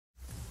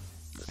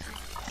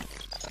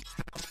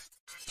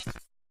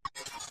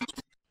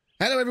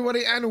Hello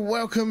everybody and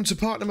welcome to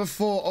part number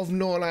 4 of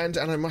Norland,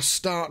 and I must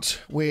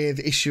start with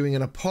issuing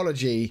an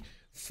apology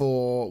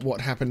for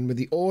what happened with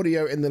the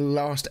audio in the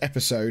last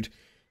episode.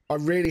 I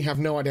really have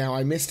no idea how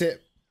I missed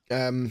it.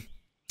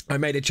 I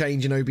made a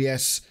change in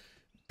OBS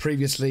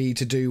previously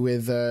to do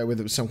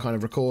with some kind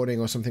of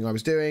recording or something I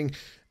was doing,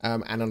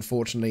 and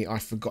unfortunately I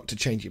forgot to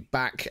change it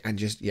back and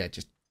just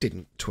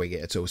didn't twig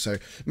it at all. So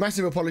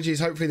massive apologies.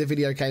 Hopefully the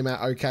video came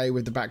out okay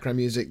with the background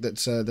music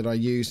that I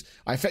used.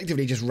 I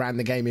effectively just ran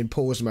the game in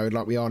pause mode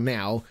like we are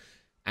now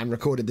and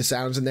recorded the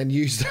sounds and then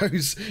used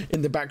those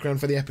in the background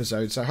for the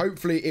episode. So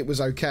hopefully it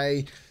was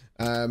okay.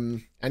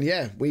 And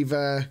yeah, we've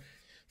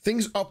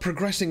things are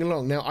progressing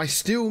along. Now I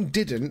still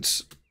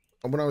didn't,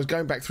 when I was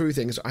going back through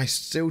things, I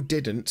still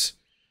didn't.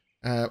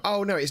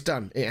 Oh no, it's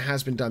done. It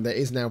has been done. There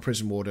is now a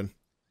prison warden.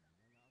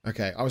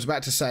 Okay, I was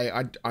about to say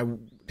I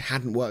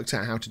hadn't worked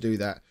out how to do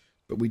that,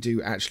 but we do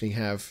actually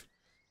have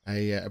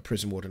a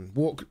prison warden.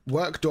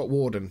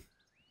 Work.warden.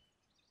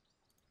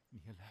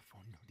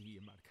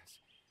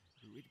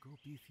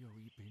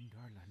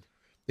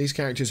 These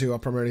characters who are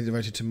primarily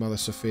devoted to Mother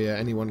Sophia,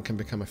 anyone can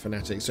become a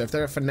fanatic. So if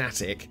they're a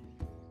fanatic,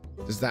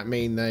 does that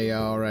mean they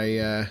are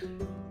a...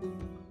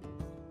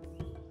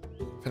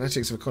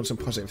 Fanatics of a constant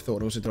positive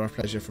thought and also derive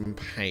pleasure from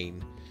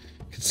pain,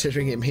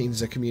 considering it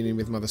means a communion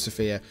with Mother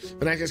Sophia.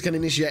 Fanatics can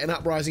initiate an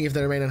uprising if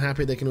they remain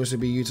unhappy. They can also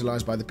be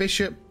utilised by the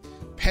bishop.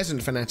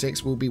 Peasant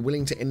fanatics will be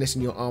willing to enlist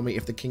in your army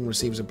if the king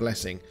receives a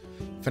blessing.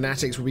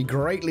 Fanatics will be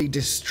greatly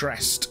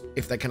distressed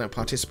if they cannot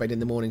participate in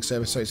the morning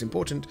service, so it's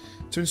important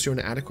to ensure an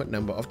adequate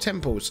number of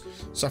temples.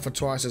 Suffer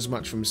twice as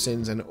much from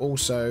sins, and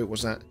also,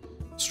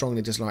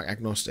 strongly dislike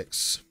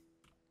agnostics.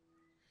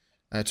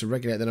 To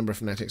regulate the number of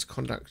fanatics,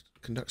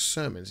 conduct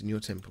sermons in your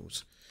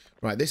temples.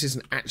 Right, this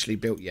isn't actually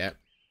built yet.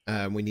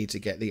 We need to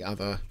get the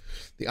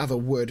other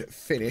wood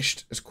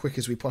finished as quick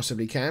as we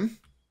possibly can.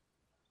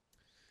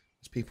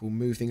 As people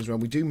move things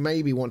around, we do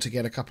maybe want to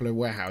get a couple of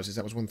warehouses.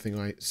 That was one thing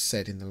I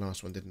said in the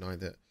last one, didn't I?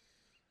 That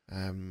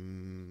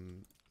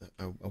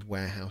a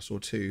warehouse or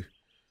two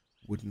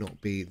would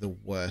not be the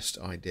worst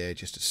idea,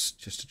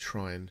 just to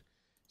try and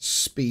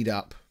speed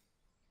up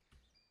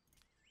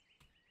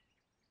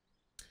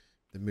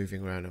the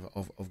moving around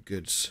of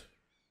goods.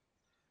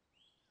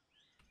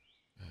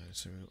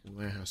 So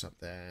warehouse up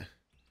there.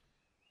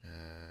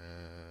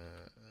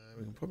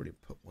 We can probably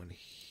put one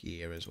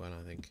here as well,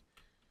 I think.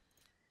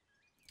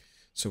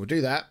 So we'll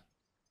do that.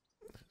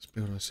 Let's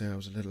build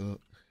ourselves a little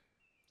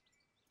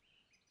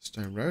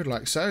stone road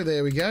like so.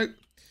 There we go.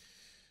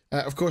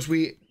 Of course,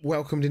 we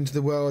welcomed into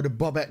the world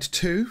Bobette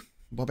 2,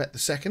 Bobette the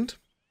Second.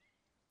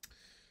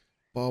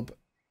 Bob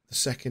the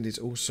Second is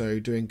also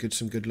doing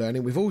some good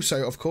learning. We've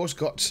also, of course,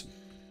 got...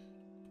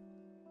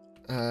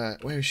 where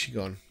has she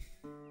gone?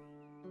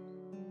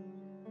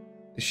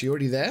 Is she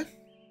already there?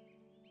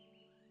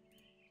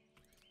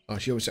 Oh,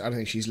 she obviously, I don't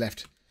think she's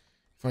left.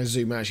 If I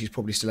zoom out, she's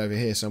probably still over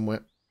here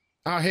somewhere.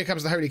 Ah, here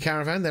comes the Holy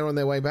Caravan. They're on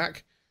their way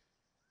back.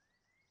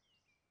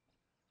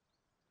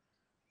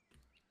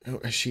 Oh,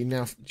 has she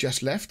now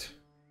just left?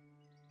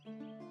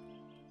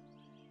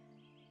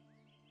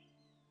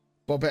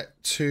 Bobette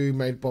 2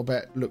 made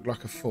Bobette look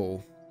like a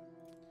fool.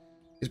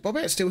 Is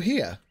Bobette still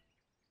here?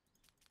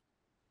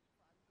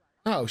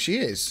 Oh, she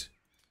is.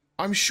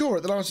 I'm sure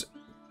at the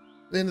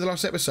end of the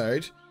last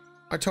episode,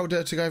 I told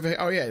her to go over here.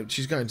 Oh yeah,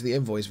 she's going to the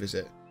invoice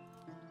visit.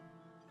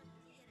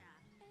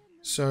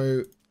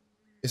 So,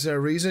 is there a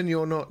reason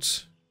you're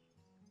not...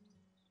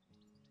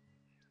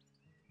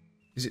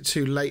 Is it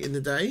too late in the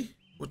day?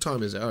 What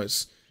time is it? Oh,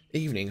 it's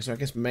evening, so I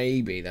guess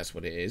maybe that's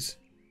what it is.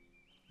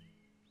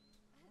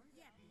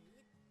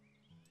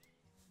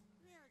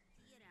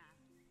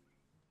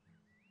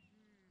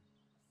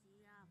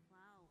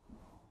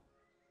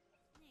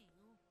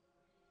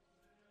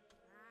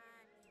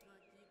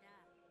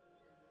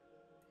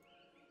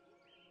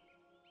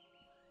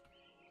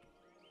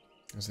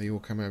 As they all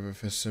come over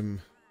for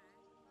some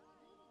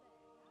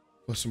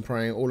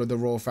praying, all of the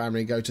royal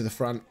family go to the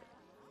front.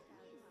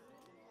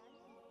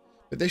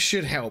 But this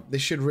should help.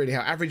 This should really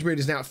help. Average mood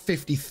is now at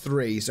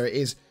 53, so it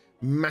is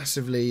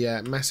massively,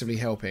 massively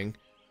helping.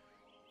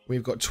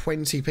 We've got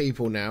 20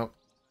 people now.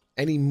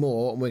 Any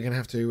more, and we're gonna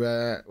have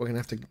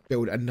to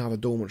build another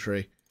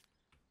dormitory.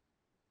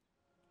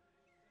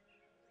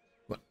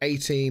 We've got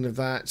 18 of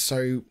that,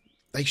 so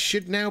they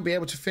should now be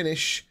able to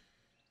finish.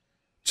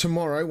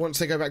 Tomorrow, once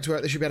they go back to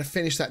work, they should be able to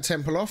finish that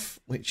temple off,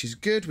 which is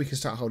good. We can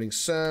start holding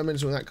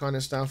sermons, all that kind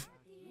of stuff.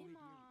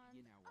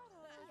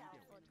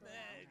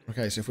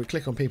 Okay, so if we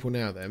click on people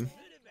now, then...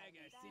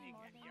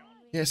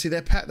 Yeah, see,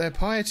 their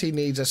piety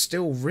needs are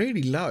still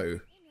really low.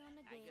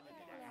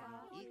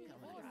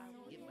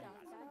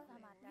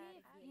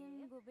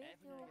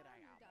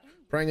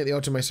 Praying at the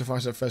altar may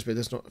suffice at first, but it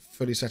does not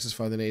fully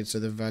satisfy the needs, so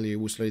the value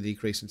will slowly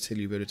decrease until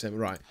you build a temple.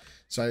 Right,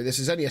 so this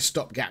is only a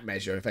stopgap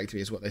measure,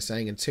 effectively, is what they're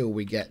saying, until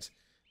we get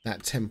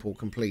that temple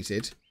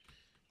completed.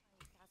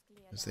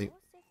 As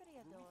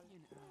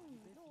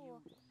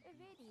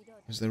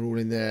they're all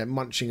in there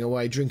munching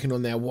away, drinking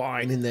on their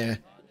wine in their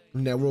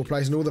royal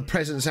place, and all the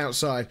presents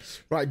outside.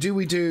 Right, do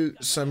we do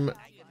some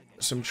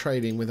some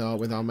trading with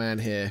our man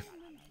here.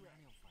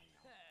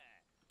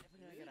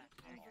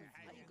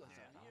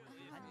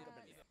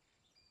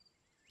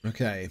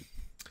 Okay.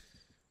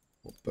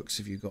 What books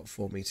have you got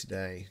for me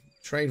today?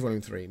 Trade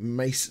Volume 3.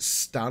 Mace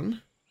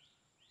Stun.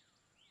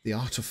 The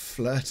Art of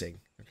Flirting.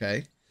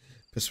 Okay.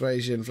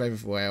 Persuasion,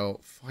 Flavorful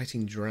Ale,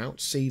 Fighting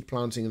Drought, Seed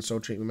Planting and Soil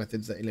Treatment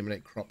Methods that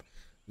eliminate crop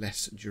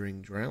less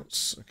during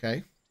droughts.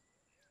 Okay.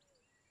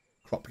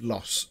 Crop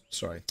loss.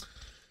 Sorry.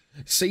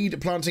 Seed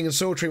Planting and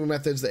Soil Treatment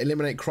Methods that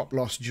eliminate crop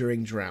loss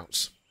during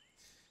droughts.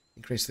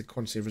 Increase the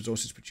quantity of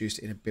resources produced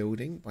in a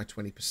building by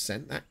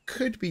 20%. That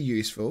could be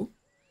useful.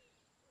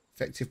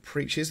 Effective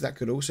Preaches. That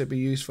could also be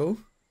useful.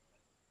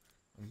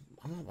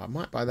 I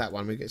might buy that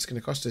one. It's going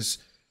to cost us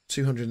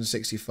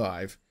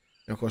 265.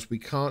 And of course, we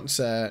can't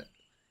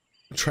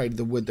trade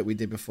the wood that we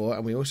did before,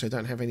 and we also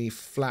don't have any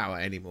flour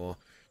anymore.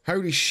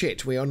 Holy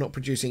shit, we are not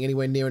producing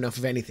anywhere near enough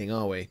of anything,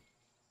 are we? I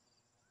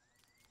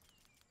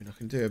mean, I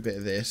can do a bit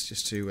of this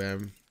just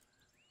to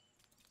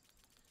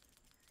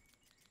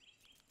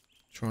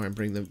try and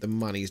bring the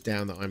monies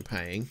down that I'm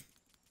paying.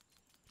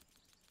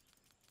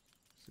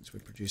 Since we're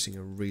producing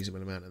a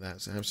reasonable amount of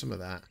that, so have some of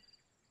that.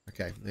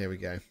 Okay, there we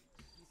go.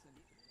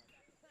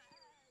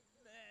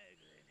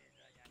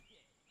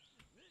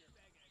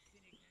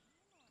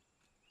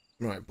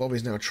 Right, Bob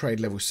is now trade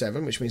level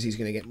 7, which means he's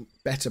going to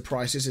get better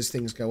prices as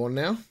things go on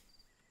now.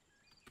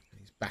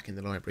 He's back in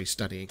the library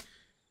studying.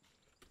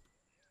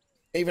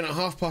 Even at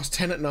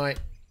 10:30 at night,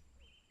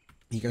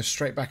 he goes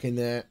straight back in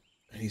there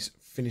and he's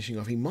finishing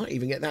off. He might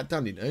even get that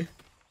done, you know.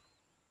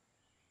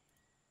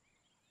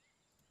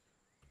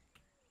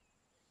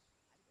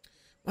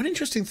 One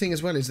interesting thing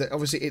as well is that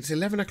obviously it's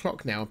 11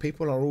 o'clock now.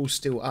 People are all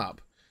still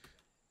up.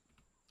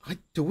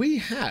 Do we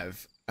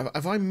have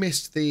I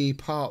missed the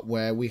part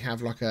where we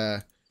have like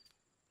a...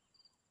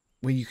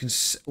 where you can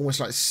almost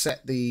like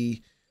set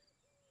the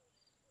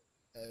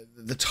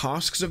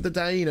tasks of the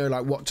day, you know,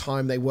 like what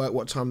time they work,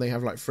 what time they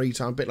have like free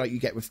time, a bit like you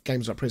get with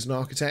games like Prison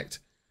Architect.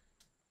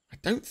 I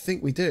don't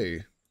think we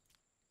do.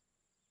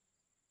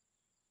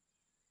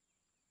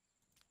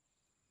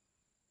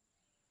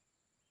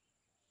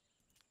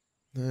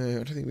 No,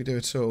 I don't think we do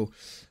at all.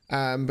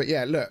 But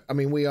yeah, look, I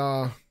mean, we've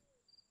got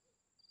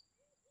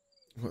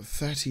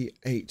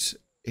 38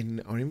 in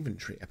our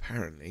inventory,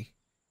 apparently.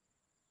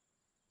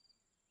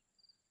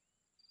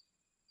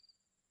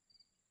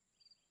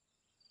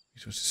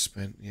 Resources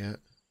spent, yeah.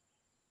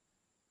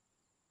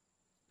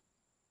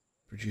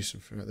 Produce them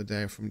throughout the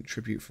day from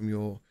tribute from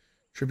your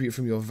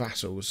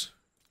vassals.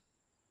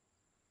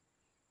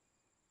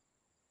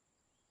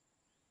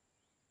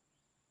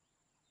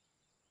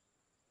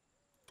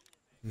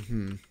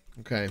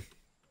 Okay.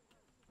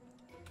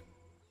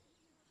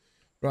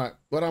 Right,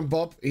 well done,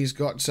 Bob. He's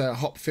got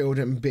hop field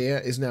and beer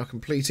is now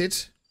completed.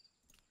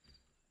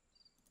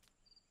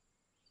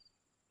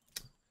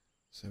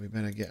 So we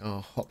better get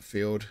our hop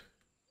field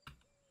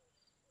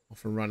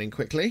off and running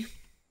quickly.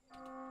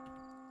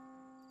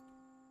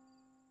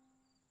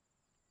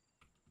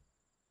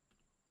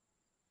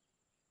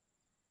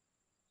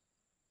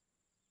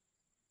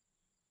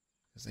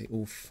 As they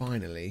all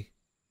finally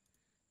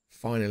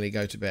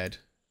go to bed.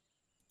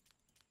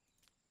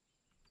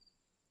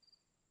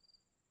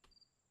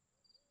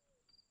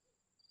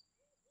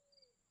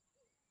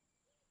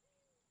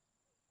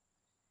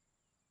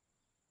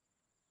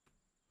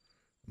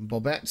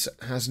 Bobette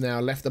has now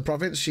left the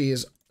province. She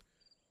is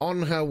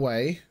on her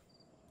way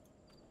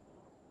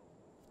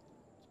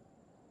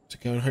to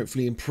go and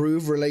hopefully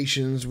improve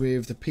relations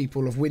with the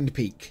people of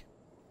Windpeak.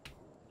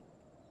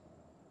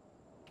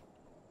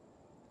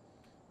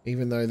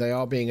 Even though they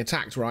are being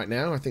attacked right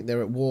now. I think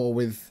they're at war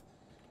with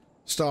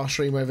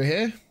Starstream over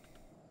here.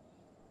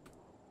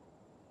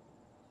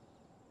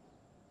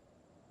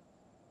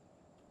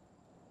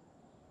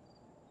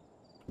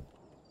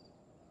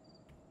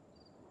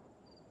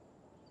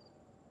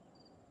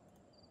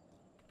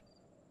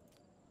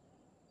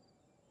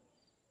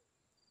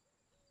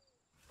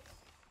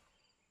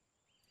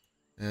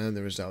 And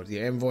the result.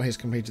 The envoy has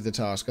completed the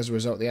task. As a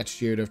result, the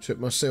attitude of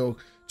Tutmosil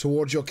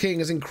towards your king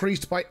has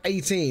increased by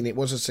 18. It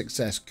was a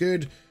success.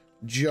 Good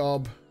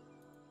job.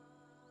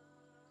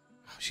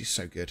 Oh, she's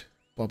so good.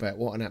 Bobette,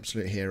 what an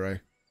absolute hero.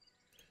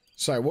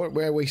 So,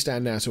 where we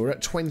stand now? So, we're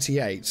at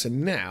 28. So,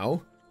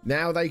 now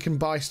they can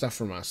buy stuff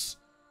from us.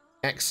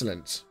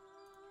 Excellent.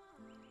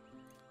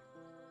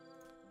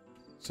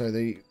 So,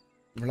 the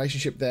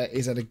relationship there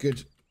is at a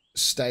good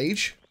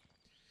stage.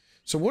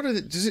 So what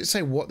does it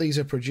say what these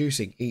are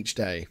producing each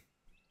day?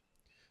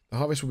 The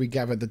harvest will be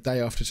gathered the day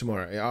after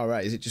tomorrow. All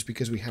right, is it just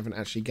because we haven't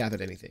actually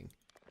gathered anything?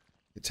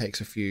 It takes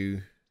a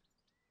few...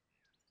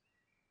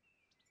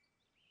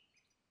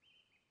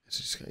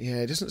 yeah,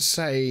 it doesn't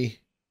say...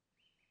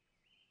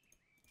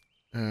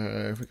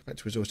 if we go back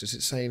to resources,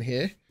 it's saying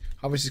here,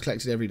 harvest is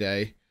collected every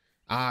day.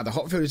 Ah, the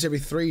hop field is every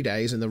 3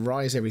 days and the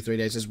rye is every 3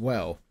 days as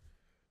well.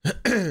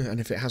 And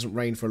if it hasn't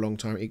rained for a long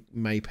time, it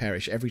may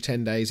perish. Every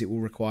 10 days, it will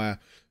require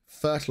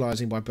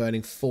fertilizing by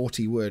burning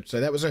 40 wood. So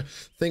that was a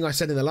thing I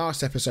said in the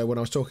last episode when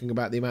I was talking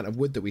about the amount of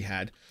wood that we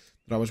had,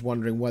 that I was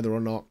wondering whether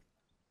or not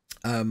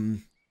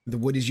the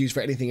wood is used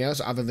for anything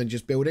else other than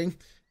just building,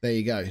 there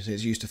you go. So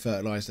it's used to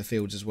fertilise the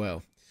fields as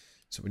well.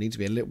 So we need to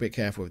be a little bit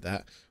careful with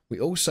that. We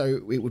also,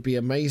 it would be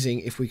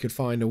amazing if we could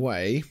find a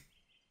way.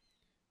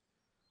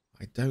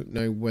 I don't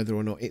know whether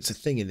or not it's a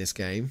thing in this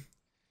game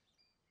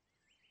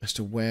as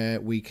to where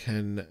we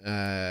can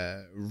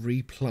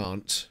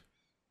replant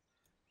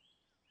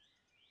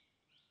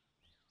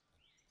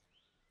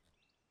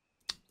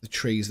the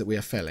trees that we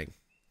are felling.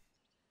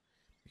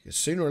 Because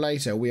sooner or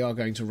later we are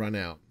going to run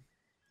out.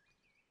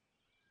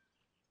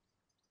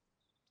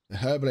 The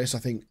herbalist, I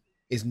think,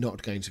 is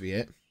not going to be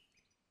it.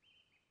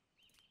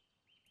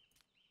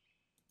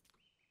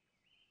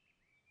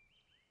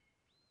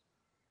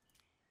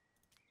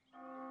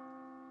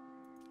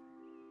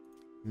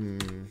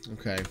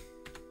 Okay.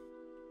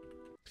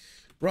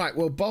 Right,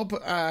 well, Bob,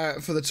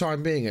 for the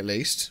time being at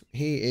least,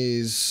 he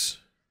is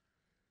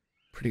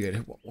pretty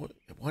good.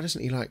 Why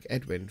doesn't he like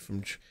Edwin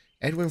from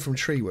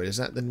Treewood? Is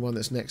that the one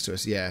that's next to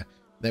us? Yeah,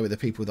 they were the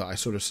people that I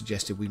sort of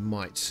suggested we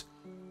might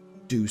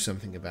do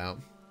something about.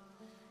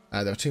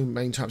 There are two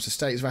main types of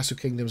states: vassal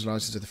kingdoms,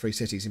 alliances of the free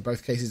cities. In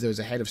both cases, there is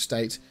a head of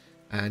state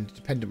and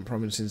dependent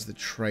provinces that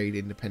trade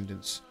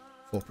independence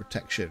for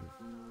protection.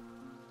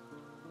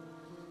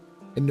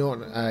 In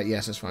Norland,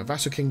 yes, that's fine.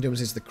 Vassal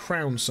kingdoms is the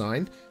crown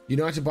sign.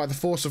 United by the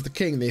force of the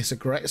king, this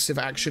aggressive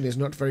action is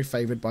not very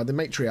favoured by the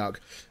matriarch.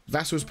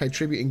 Vassals pay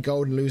tribute in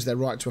gold and lose their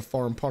right to a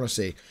foreign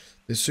policy.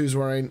 The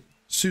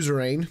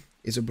suzerain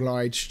is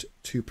obliged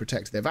to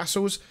protect their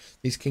vassals.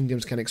 These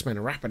kingdoms can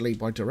expand rapidly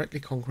by directly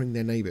conquering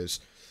their neighbours.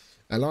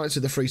 Alliance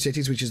of the Free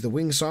Cities, which is the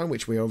wing sign,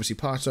 which we are obviously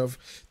part of,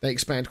 they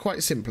expand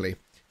quite simply.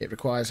 It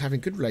requires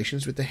having good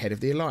relations with the head of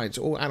the alliance.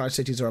 All allied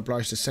cities are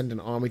obliged to send an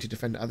army to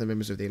defend other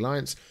members of the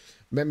alliance.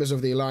 Members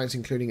of the alliance,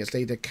 including its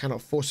leader,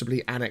 cannot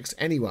forcibly annex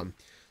anyone.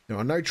 There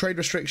are no trade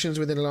restrictions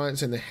within the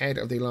alliance, and the head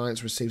of the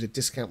alliance receives a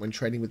discount when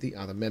trading with the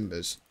other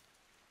members.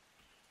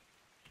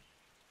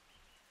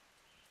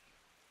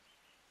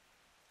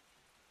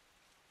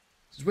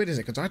 It's weird,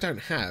 isn't it? Because I don't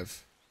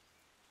have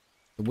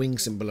the wing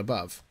symbol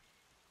above.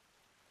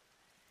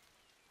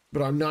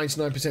 But I'm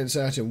 99%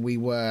 certain we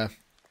were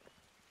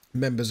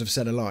members of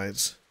said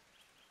alliance.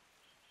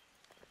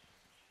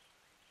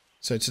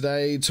 So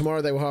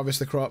tomorrow they will harvest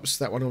the crops.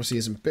 That one obviously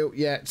isn't built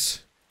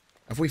yet.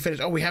 Have we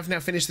finished? Oh, we have now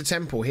finished the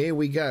temple. Here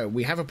we go.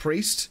 We have a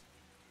priest.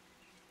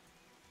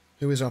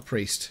 Who is our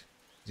priest?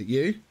 Is it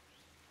you?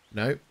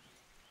 No.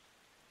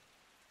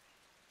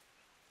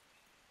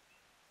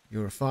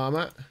 You're a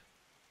farmer.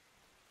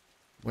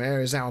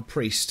 Where is our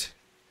priest?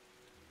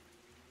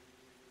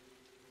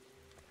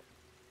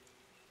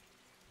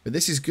 But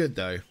this is good,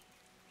 though.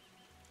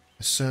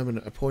 A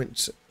sermon,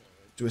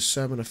 do a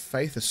sermon of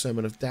faith, a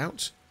sermon of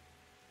doubt.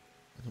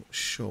 I'm not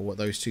sure what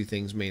those two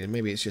things mean, and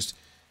maybe it's just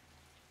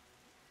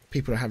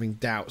people are having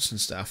doubts and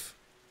stuff.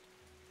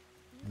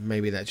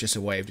 Maybe that's just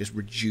a way of just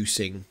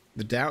reducing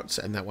the doubts,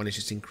 and that one is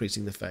just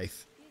increasing the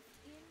faith.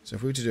 So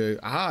if we were to do,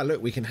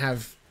 look, we can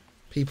have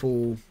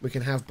people, we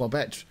can have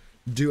Bobette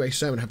do a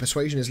sermon. Her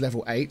persuasion is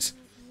level 8.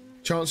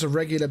 Chance of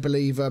regular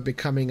believer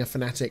becoming a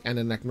fanatic and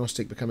an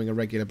agnostic becoming a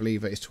regular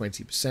believer is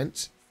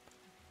 20%.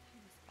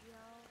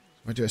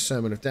 I do a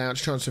sermon of doubt.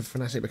 Chance of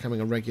fanatic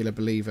becoming a regular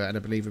believer and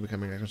a believer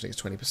becoming an agnostic is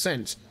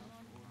 20%.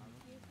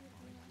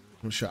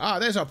 I'm not sure.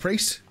 There's our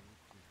priest.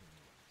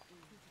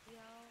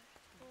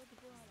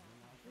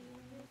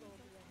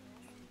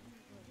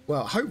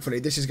 Well, hopefully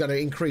this is going to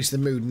increase the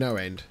mood no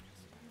end.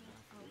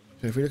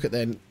 So if we look at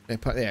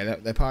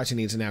their party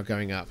needs are now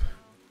going up.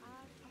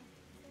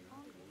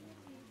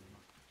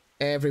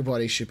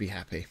 Everybody should be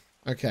happy.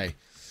 Okay.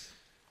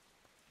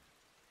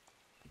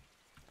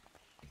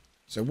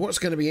 So what's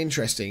going to be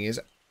interesting is,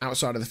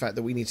 outside of the fact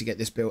that we need to get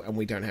this built and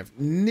we don't have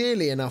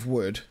nearly enough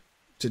wood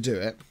to do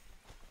it.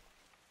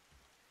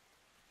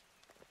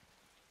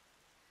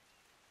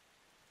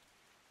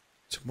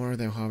 Tomorrow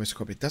they'll harvest a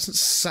crop. It doesn't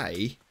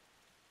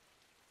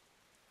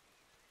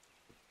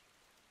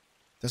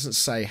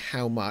say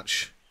how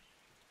much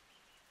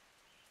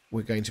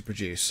we're going to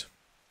produce,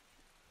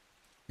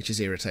 which is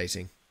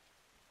irritating.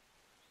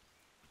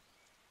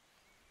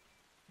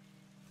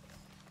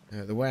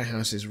 The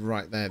warehouse is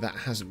right there. That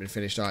hasn't been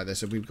finished either.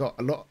 So we've got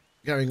a lot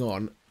going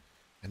on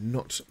and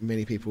not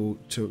many people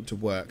to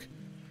work.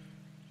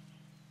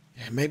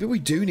 Yeah, maybe we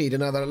do need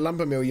another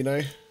lumber mill, you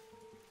know.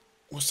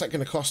 What's that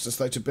going to cost us,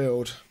 though, to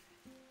build?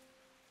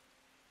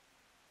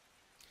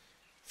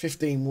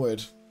 15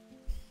 wood.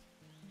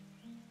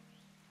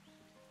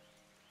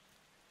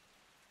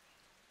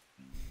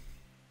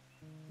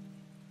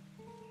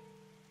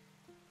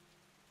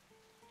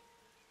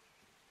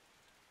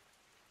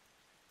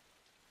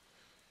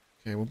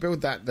 Okay, we'll build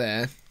that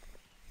there.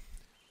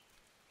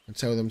 And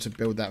tell them to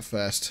build that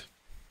first.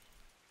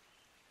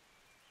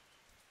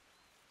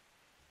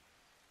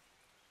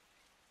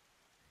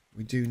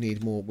 We do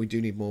need more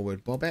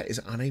wood. Bobette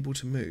is unable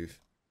to move.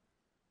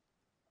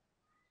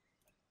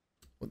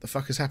 What the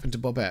fuck has happened to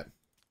Bobette?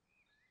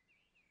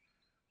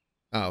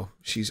 Oh,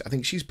 I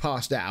think she's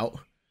passed out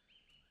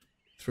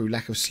through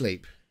lack of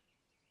sleep.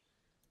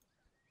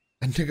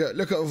 And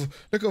look at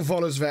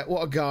Vollersvet,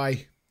 what a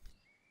guy.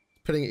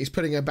 He's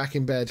putting her back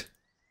in bed.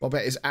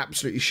 Bobette is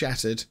absolutely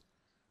shattered.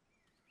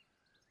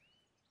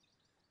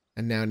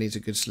 And now needs a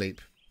good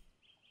sleep.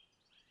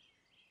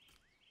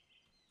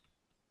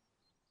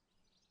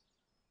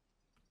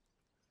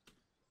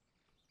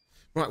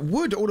 Right,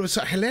 wood all of a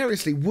sudden,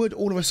 hilariously, wood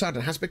all of a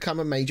sudden has become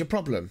a major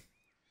problem.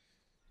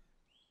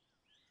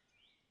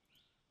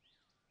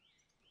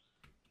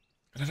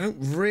 And I don't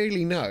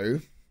really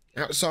know,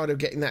 outside of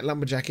getting that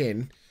lumberjack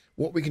in,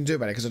 what we can do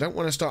about it, because I don't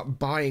want to start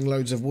buying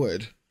loads of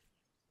wood.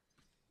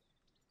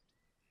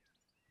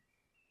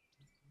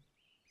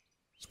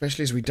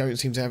 Especially as we don't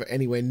seem to have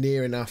anywhere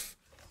near enough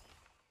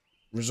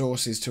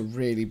resources to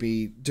really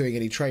be doing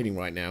any trading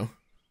right now.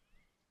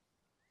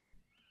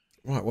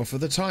 Right, well, for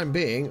the time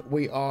being,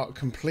 we are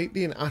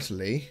completely and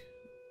utterly...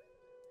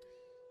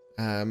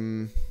 yeah,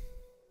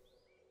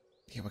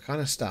 we're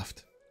kind of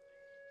stuffed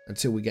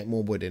until we get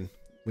more wood in.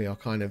 We are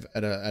kind of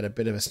at a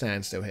bit of a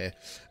standstill here.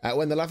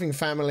 When the loving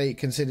family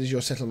considers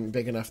your settlement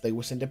big enough, they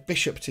will send a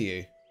bishop to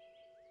you.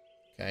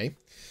 Okay.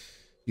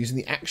 Using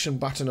the action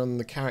button on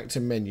the character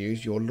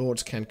menus, your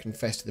lords can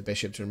confess to the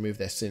bishop to remove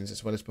their sins,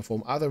 as well as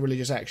perform other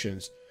religious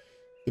actions.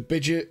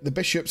 The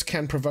bishops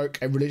can provoke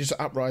a religious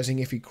uprising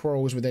if he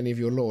quarrels with any of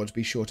your lords.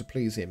 Be sure to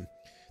please him.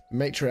 The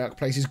matriarch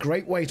places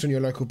great weight on your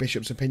local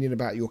bishop's opinion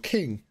about your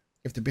king.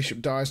 If the bishop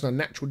dies an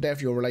unnatural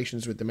death, your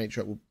relations with the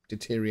matriarch will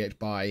deteriorate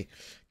by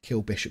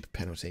kill bishop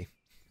penalty.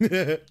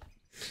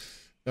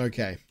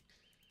 Okay.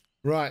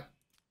 Right.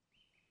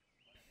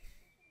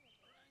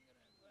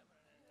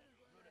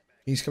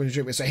 He's coming to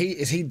drink with us.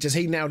 So does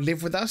he now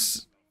live with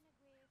us?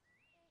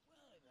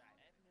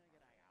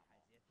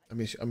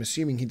 I'm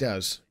assuming he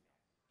does.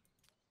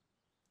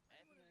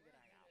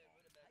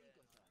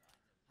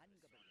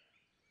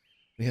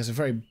 He has a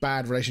very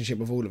bad relationship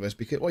with all of us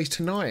because, well, he's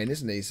Tanayan,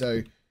 isn't he? So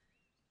he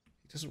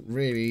doesn't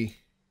really.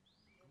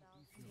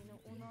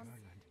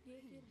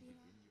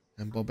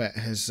 And Bobette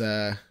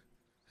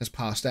has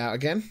passed out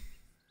again.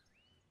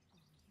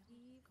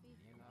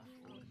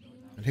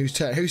 And whose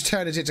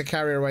turn is it to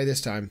carry her away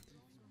this time?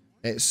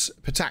 It's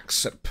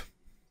Pataxup.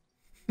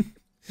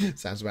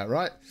 Sounds about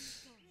right.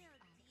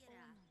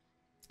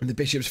 And the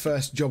bishop's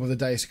first job of the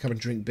day is to come and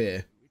drink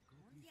beer.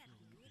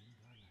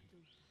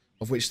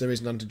 Of which there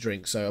is none to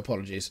drink, so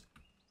apologies.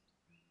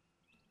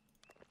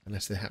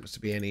 Unless there happens to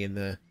be any in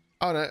the...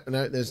 Oh,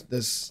 no,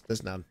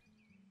 there's none.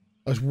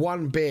 There's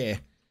one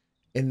beer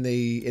in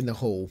the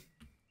hall.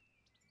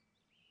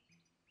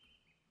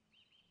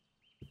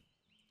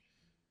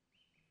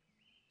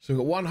 So we've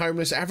got one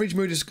homeless. Average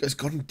mood has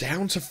gone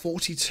down to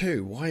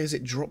 42. Why has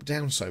it dropped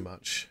down so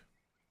much?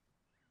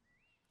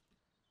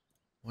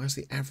 Why has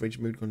the average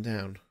mood gone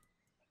down?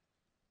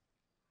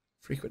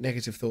 Frequent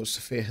negative thoughts.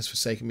 Sophia has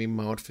forsaken me.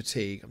 Mild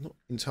fatigue. I'm not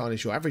entirely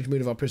sure. Average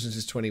mood of our prisoners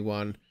is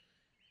 21.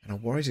 And our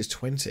worries is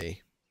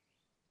 20.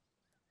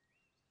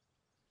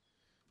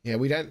 Yeah,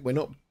 we're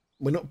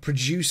not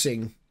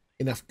producing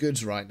enough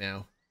goods right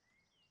now.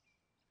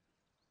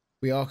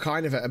 We are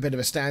kind of at a bit of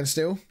a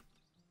standstill.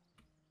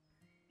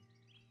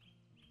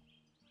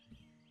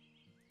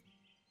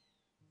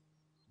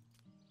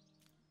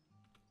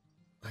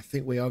 I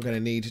think we are going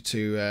to need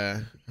to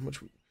how much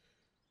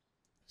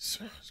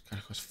so it's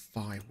going to cost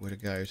 5 wood a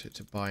go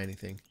to buy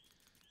anything.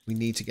 We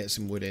need to get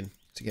some wood in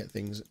to get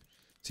things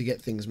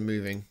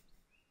moving.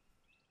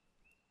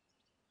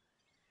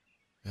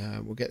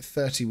 We'll get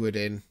 30 wood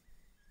in.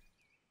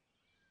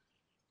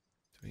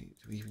 Do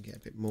we even get a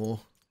bit more?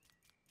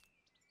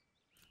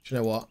 Do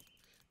you know what?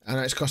 I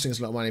know it's costing us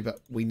a lot of money, but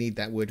we need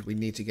that wood. We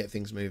need to get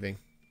things moving.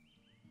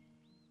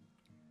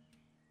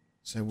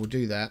 So we'll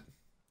do that.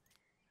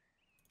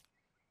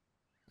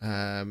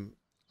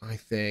 I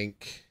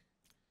think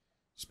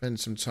spend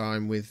some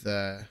time with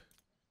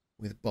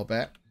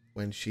Bobette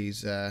when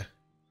she's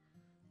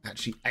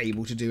actually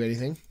able to do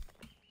anything.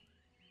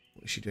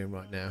 What is she doing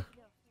right now?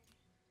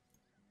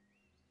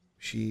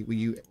 Were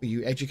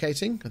you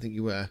educating? I think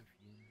you were.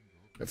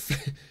 But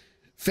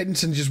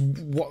Finton just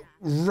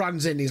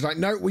runs in. He's like,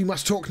 no, we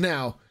must talk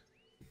now.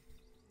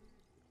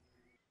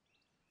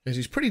 Because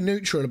he's pretty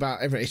neutral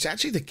about everything. It's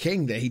actually the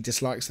king that he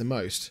dislikes the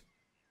most.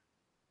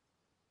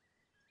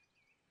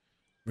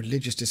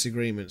 Religious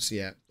disagreements,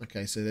 yeah.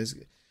 Okay, so there's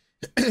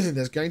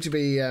there's going to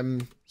be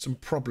some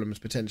problems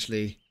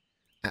potentially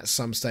at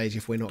some stage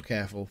if we're not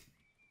careful.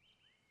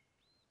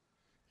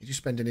 They do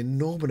spend an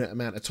inordinate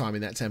amount of time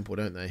in that temple,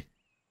 don't they?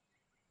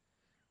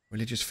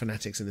 Religious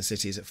fanatics in the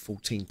city is at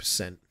 14%.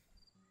 Let's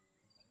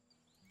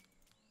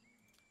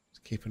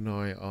keep an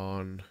eye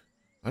on...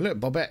 Oh, look,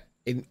 Bobette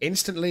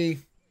instantly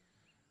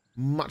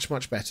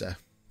much better.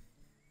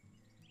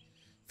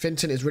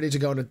 Finton is ready to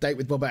go on a date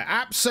with Bobette.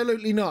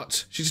 Absolutely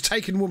not. She's a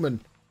taken woman.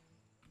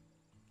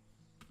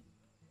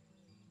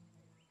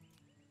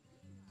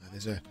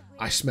 Oh,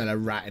 I smell a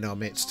rat in our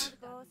midst.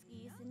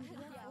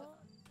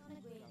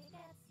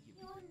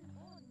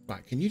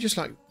 Right, can you just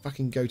like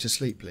fucking go to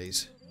sleep,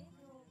 please?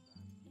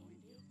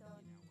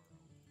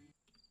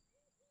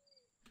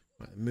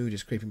 Right, the mood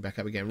is creeping back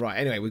up again. Right,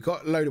 anyway, we've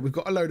got a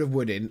load of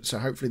wood in, so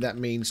hopefully that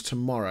means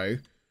tomorrow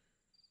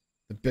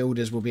the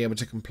builders will be able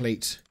to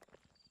complete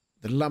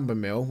the lumber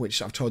mill,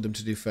 which I've told them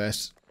to do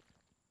first.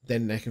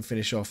 Then they can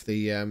finish off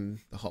the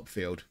hop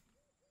field.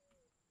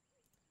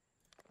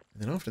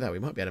 And then after that, we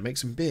might be able to make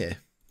some beer.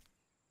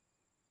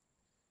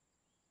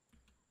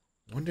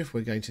 I wonder if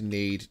we're going to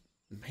need...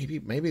 Maybe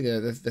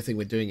the thing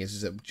we're doing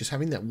is that just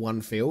having that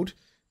one field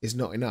is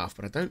not enough.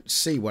 But I don't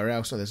see where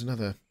else. Oh, there's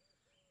another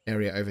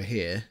area over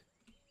here.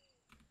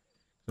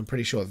 I'm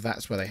pretty sure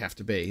that's where they have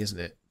to be, isn't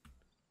it?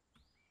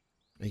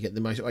 You get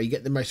the most. Oh, you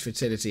get the most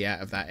fertility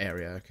out of that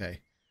area. Okay.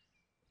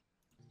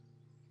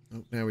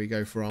 Oh, now we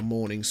go for our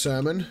morning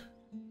sermon.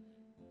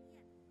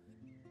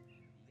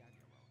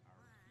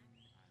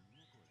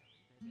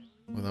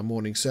 With our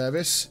morning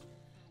service.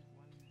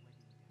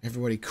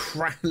 Everybody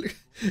crammed.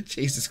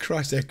 Jesus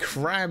Christ, they're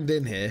crammed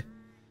in here.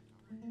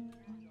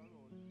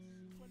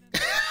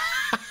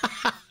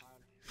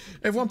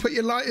 Everyone put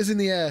your lighters in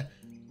the air.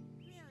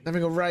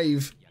 Having a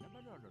rave.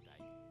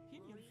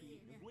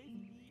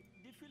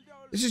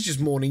 This is just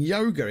morning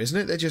yoga, isn't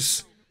it? It's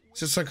just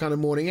some kind of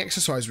morning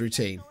exercise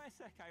routine.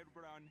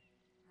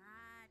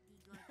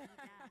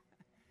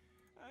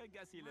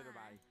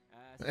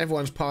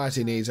 Everyone's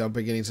piety needs are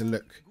beginning to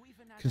look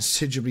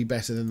considerably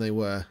better than they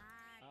were.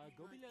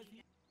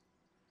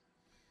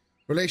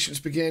 Relations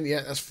begin.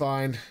 Yeah, that's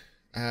fine.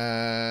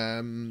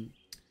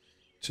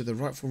 To the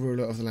rightful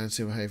ruler of the land,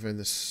 Silverhaven,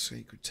 the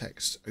sacred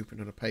text opened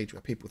on a page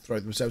where people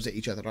throw themselves at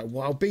each other like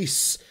wild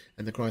beasts,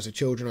 and the cries of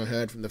children are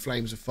heard from the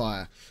flames of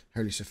fire.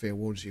 Holy Sophia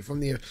warns you. From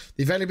the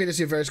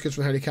availability of various goods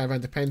from the Holy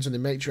Caravan depends on the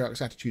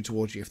matriarch's attitude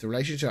towards you. If the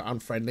relations are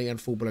unfriendly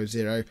and fall below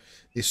 0,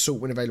 the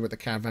assault when available at the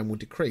caravan will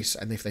decrease,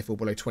 and if they fall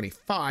below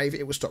 25,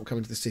 it will stop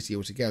coming to the city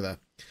altogether.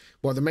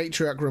 While the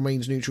matriarch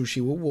remains neutral,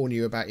 she will warn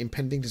you about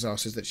impending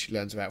disasters that she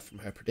learns about from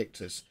her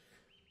predictors.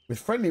 With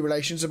friendly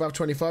relations above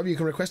 25, you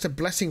can request a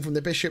blessing from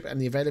the bishop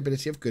and the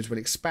availability of goods will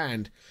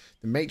expand.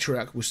 The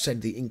matriarch will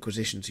send the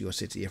Inquisition to your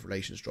city if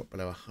relations drop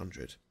below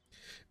 100.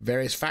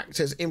 Various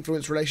factors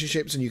influence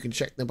relationships and you can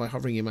check them by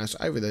hovering your mouse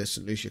over the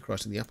St. Lucia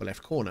cross in the upper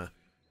left corner.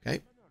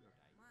 Okay.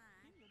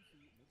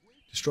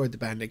 Destroyed the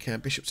bandit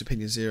camp. Bishop's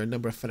opinion 0.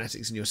 Number of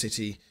fanatics in your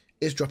city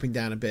is dropping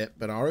down a bit,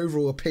 but our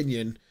overall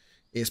opinion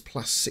is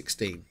plus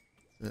 16.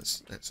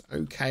 That's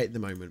okay at the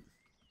moment.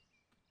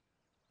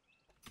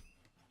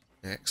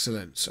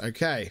 Excellent.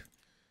 Okay.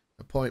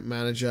 Appoint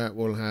manager.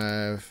 We'll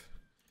have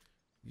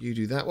you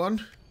do that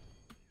one.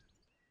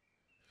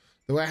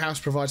 The warehouse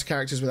provides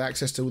characters with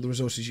access to all the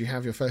resources you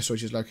have. Your first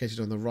storage is located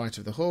on the right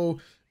of the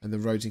hall, and the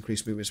roads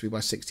increase movement speed by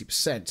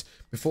 60%.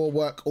 Before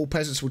work, all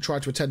peasants will try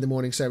to attend the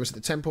morning service at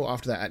the temple.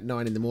 After that, at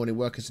 9 in the morning,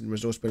 workers in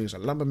resource buildings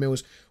like lumber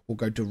mills will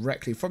go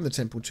directly from the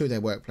temple to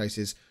their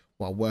workplaces,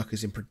 while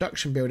workers in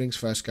production buildings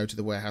first go to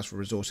the warehouse for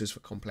resources for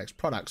complex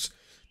products.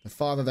 The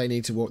farther they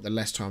need to walk, the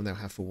less time they'll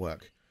have for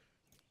work.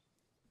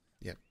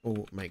 Yep,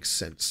 all makes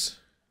sense.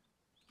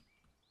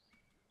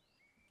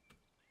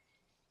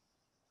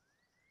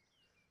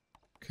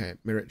 Okay,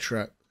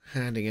 Miritra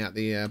handing out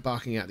the,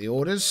 barking out the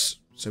orders.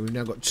 So we've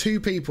now got 2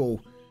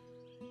 people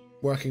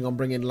working on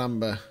bringing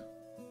lumber.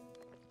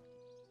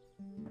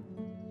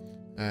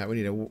 We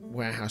need a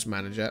warehouse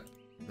manager.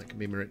 That can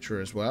be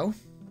Miritra as well.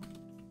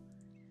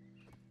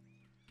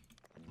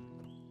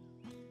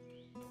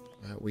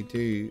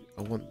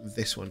 I want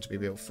this one to be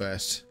built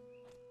first.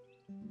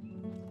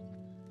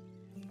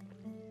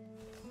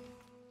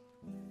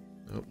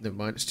 Oh, never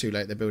mind, it's too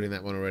late. They're building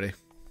that one already.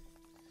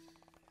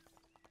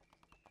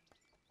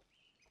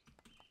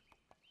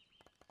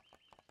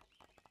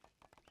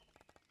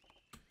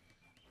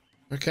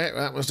 Okay,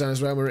 well, that one's done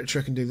as well.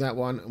 Maritza can do that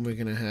one. And we're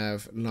going to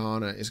have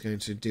Lana is going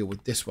to deal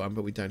with this one.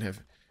 But we don't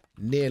have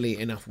nearly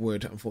enough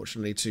wood,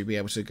 unfortunately, to be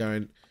able to go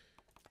and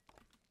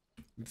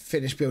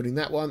finish building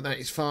that one. That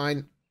is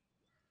fine.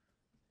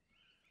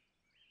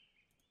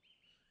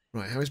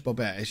 Right, how is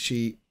Bobette? Is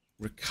she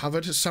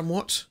recovered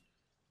somewhat?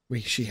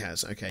 She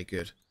has. Okay,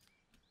 good.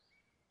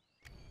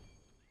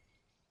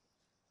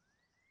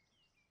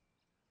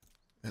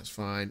 That's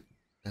fine.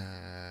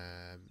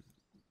 Yeah,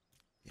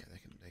 they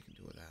can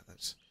do all that.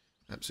 That's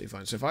absolutely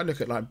fine. So if I look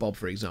at like Bob,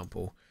 for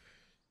example,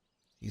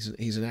 he's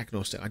an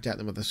agnostic. I doubt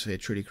the Mother Sphere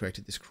truly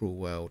created this cruel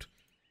world.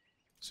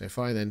 So if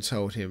I then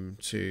told him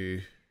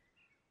to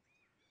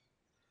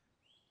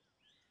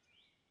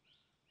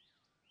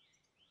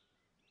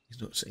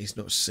he's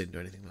not sinned or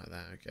anything like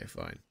that. Okay,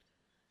 fine.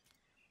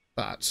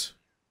 But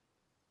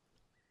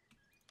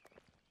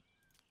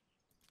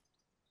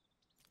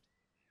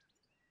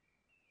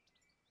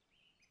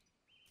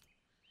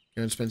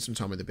go and spend some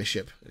time with the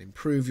bishop and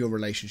improve your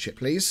relationship,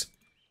 please.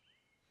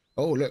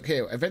 Oh, look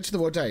here. Events of the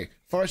World Day.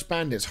 Forest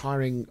bandits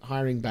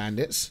hiring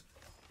bandits.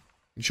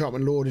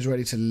 Enchantment Lord is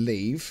ready to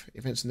leave.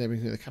 Events in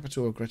neighbouring the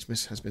capital of Great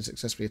Mist has been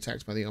successfully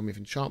attacked by the army of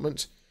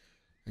enchantment.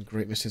 And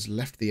Great Mist has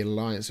left the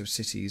alliance of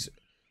cities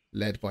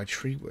led by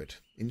Treewood.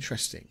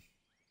 Interesting.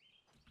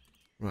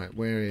 Right,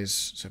 where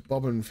is... So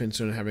Bob and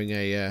Finton are having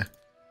a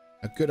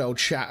good old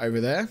chat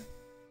over there.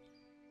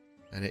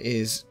 And it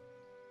is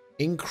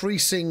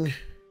increasing...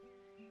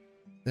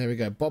 There we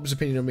go. Bob's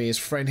opinion of me is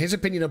friend. His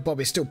opinion of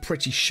Bob is still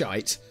pretty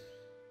shite.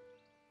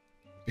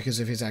 Because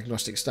of his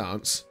agnostic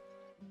stance.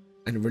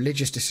 and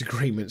religious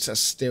disagreements are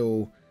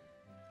still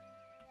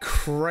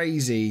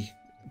crazy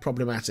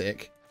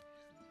problematic.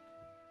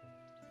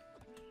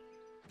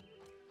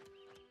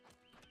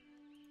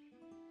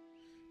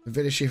 The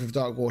village chief of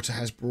Darkwater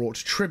has brought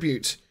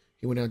tribute.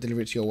 He will now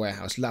deliver it to your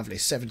warehouse. Lovely.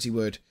 70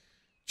 wood.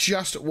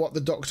 Just what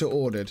the doctor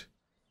ordered.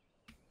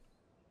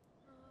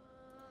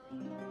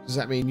 Does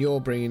that mean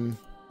you're bringing...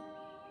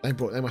 They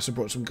must have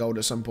brought some gold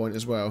at some point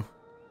as well.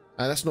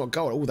 That's not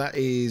gold. Oh,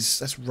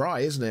 that's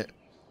rye, isn't it?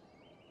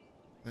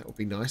 That would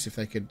be nice if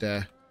they could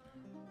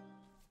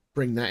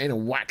bring that in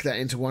and whack that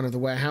into one of the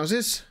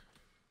warehouses.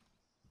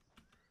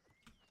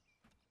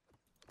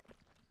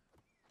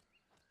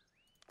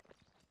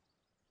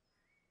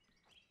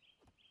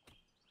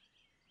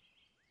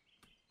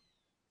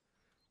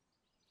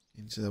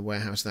 Into the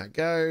warehouse that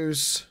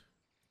goes.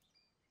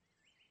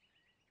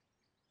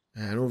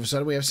 And all of a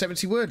sudden we have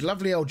 70 wood.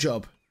 Lovely old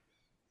job.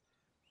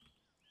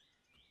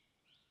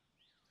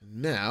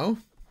 And now,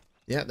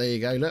 yeah, there you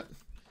go, look.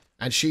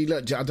 And she,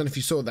 look, I don't know if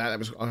you saw that. That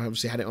was, I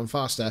obviously had it on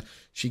faster.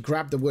 She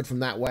grabbed the wood from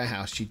that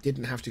warehouse. She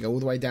didn't have to go all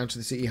the way down to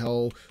the city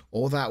hall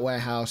or that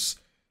warehouse.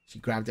 She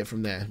grabbed it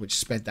from there, which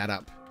sped that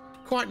up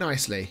quite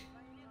nicely.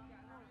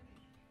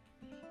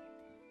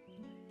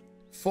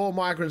 4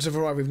 migrants have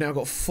arrived. We've now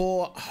got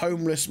 4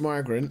 homeless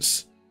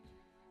migrants.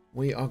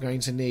 We are going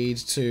to need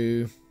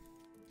to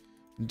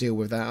deal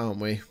with that, aren't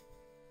we?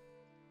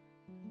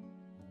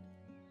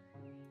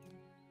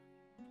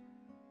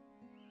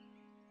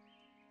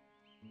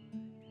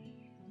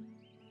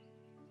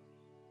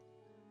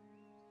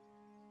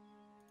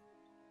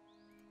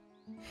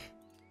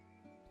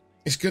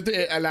 It's good that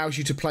it allows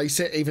you to place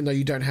it, even though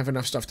you don't have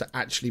enough stuff to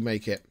actually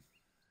make it.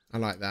 I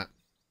like that.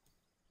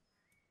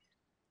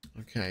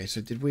 Okay,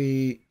 so did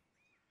we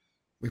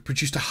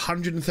produced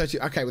 130.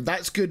 Okay, well,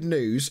 that's good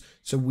news.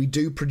 So we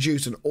do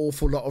produce an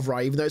awful lot of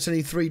rye. Even though it's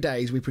only 3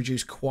 days, we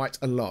produce quite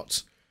a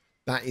lot.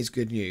 That is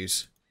good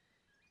news.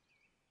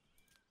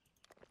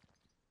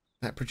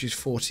 That produced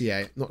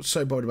 48. Not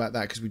so bothered about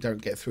that because we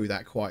don't get through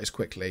that quite as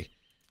quickly.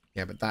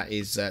 Yeah, but that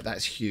is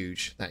that's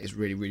huge. That is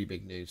really, really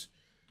big news.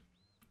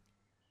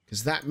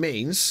 Because that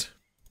means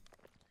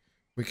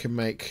we can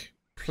make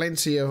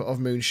plenty of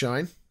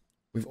moonshine.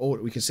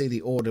 We can see the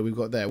order we've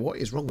got there. What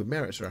is wrong with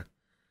Meritra?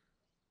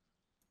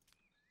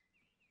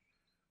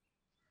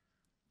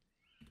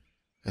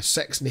 Her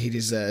sex need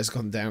has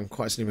gone down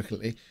quite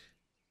significantly.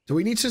 Do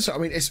we need to... I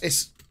mean,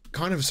 it's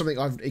kind of something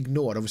I've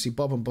ignored. Obviously,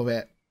 Bob and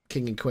Bobette,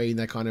 King and Queen,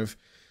 they kind of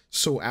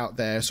sort out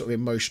their sort of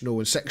emotional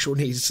and sexual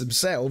needs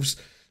themselves.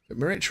 But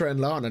Meritra and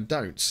Lana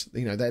don't.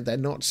 You know, they're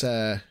not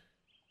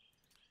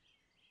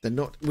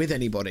with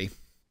anybody.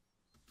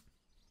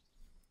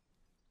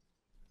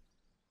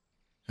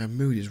 Her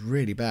mood is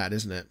really bad,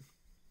 isn't it?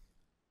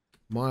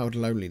 Mild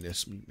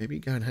loneliness. Maybe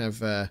go and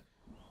have go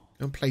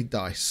and play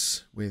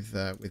dice with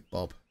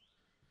Bob.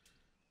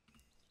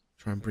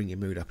 Try and bring your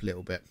mood up a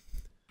little bit.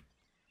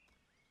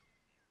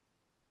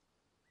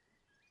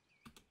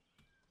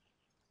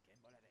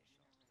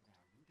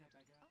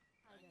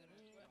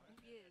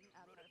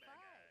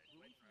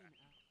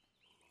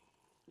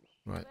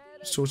 Right,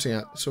 sort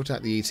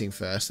out the eating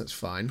first. That's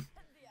fine.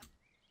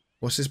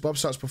 What's this? Bob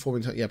starts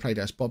performing. Yeah, play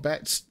dice.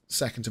 Bobette's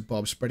second to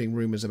Bob, spreading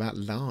rumours about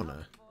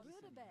Lana.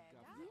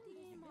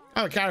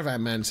 Oh,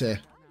 Caravan Man's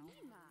here.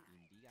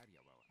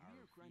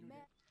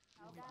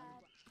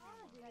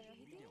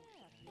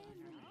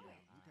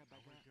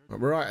 Right,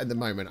 we're right at the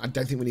moment. I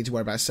don't think we need to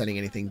worry about selling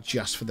anything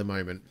just for the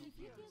moment.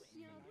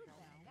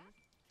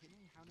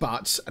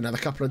 But another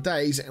couple of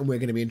days and we're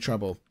going to be in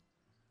trouble.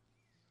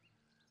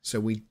 So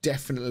we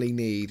definitely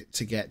need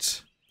to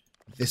get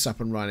this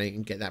up and running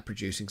and get that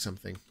producing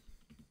something.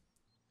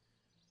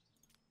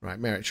 Right,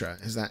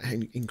 Meritra, has that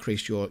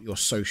increased your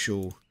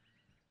social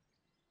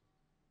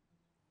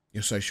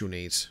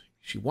needs?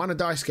 She won a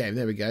dice game.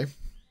 There we go.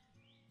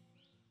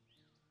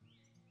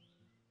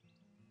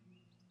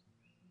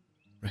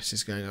 Rest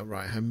is going up.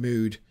 Right, her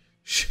mood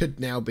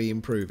should now be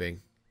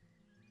improving.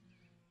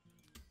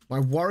 My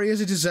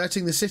warriors are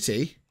deserting the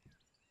city.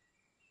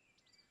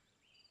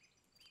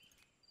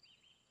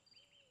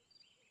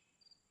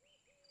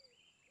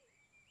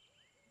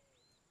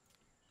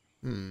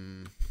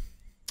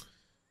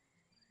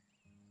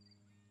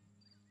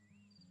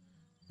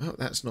 Well,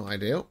 that's not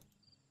ideal.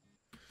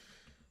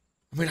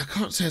 I mean, I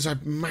can't say as I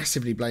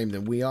massively blame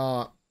them. We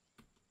are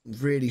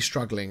really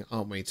struggling,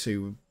 aren't we,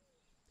 to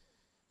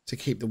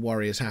keep the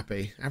warriors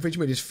happy. Average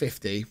mood is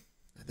 50.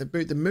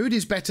 The mood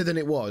is better than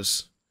it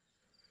was.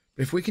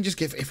 But if we can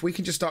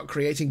just start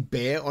creating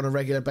beer on a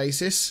regular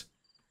basis,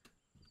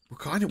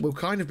 we'll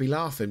kind of be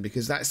laughing,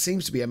 because that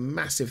seems to be a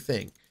massive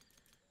thing.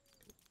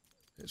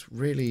 Let's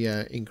really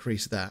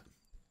increase that.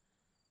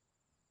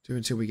 Do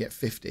until we get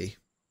 50.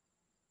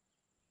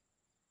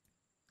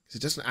 Because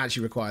it doesn't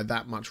actually require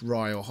that much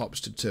rye or hops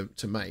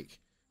to make,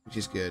 which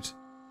is good.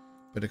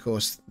 But of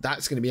course,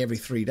 that's going to be every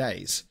 3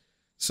 days.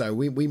 So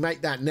we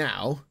make that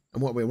now,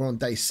 and what we're on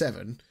day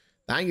 7.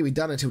 That ain't going to be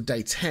done until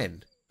day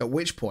 10. At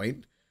which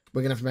point,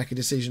 we're going to have to make a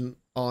decision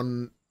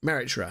on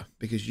Meritra,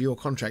 because your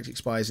contract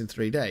expires in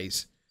 3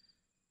 days.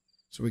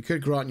 So we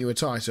could grant you a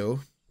title,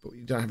 but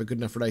you don't have a good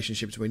enough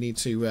relationship, so we need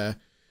to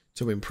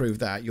improve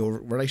that. Your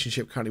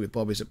relationship currently with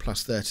Bob is at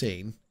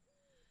 +13.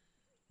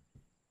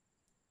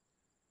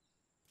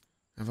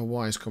 Have a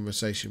wise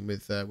conversation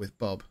with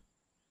Bob.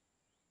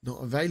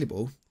 Not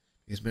available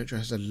because Metro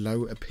has a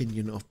low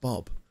opinion of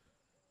Bob.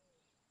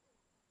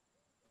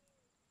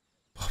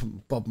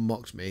 Bob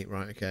mocked me,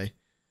 right? Okay.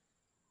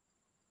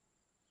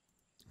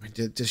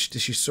 Does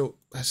she sort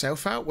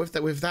herself out with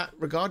that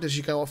regard? Does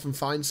she go off and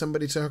find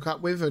somebody to hook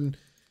up with and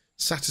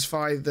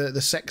satisfy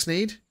the sex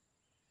need?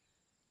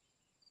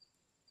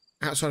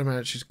 Outside of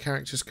marriage,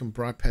 characters can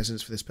bribe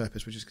peasants for this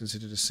purpose, which is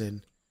considered a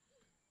sin.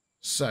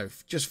 So,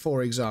 just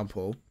for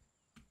example,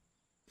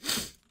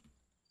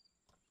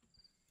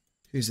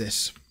 who's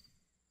this?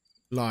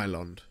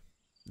 Norland.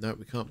 No,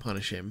 we can't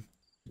punish him.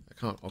 I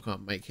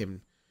can't make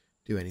him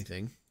do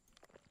anything.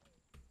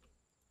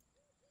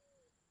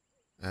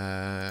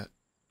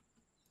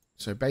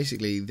 So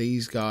basically,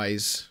 these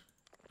guys.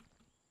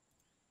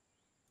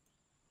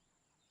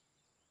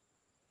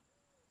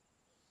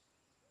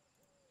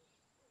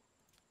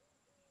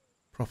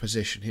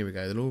 Proposition. Here we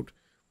go. The Lord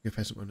give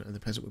peasant one, and the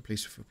peasant will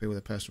please fulfill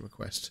their personal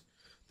request.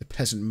 The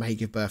peasant may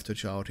give birth to a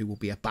child who will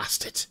be a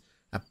bastard.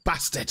 A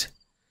bastard!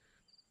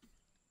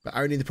 But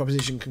only the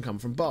proposition can come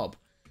from Bob.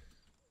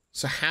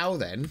 So how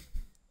then?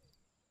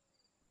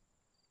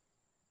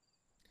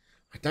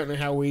 I don't know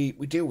how we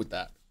deal with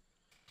that.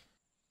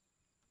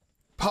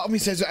 Part of me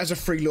says that as a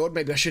free lord,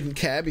 maybe I shouldn't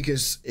care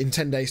because in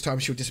 10 days' time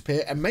she'll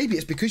disappear. And maybe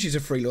it's because she's a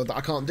free lord that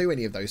I can't do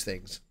any of those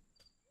things.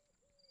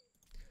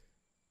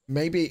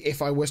 Maybe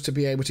if I was to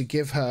be able to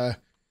give her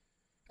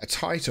a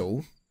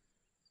title,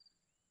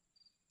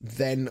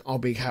 then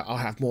I'll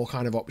have more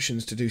kind of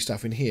options to do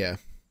stuff in here.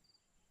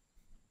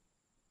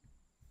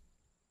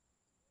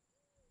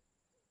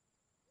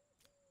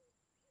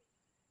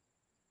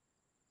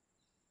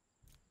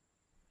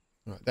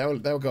 Right,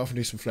 they'll go off and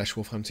do some flesh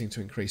wolf hunting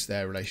to increase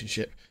their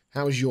relationship.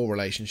 How is your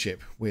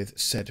relationship with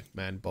said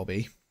man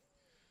Bobby?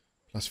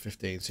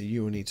 +15. So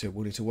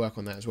we'll need to work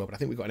on that as well. But I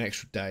think we've got an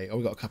extra day. Oh,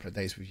 we've got a couple of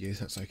days with you.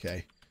 That's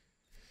okay.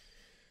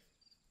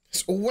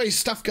 There's always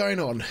stuff going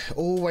on.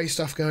 Always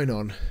stuff going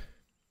on.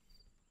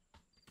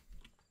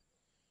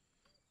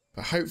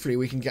 But hopefully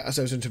we can get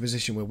ourselves into a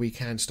position where we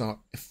can start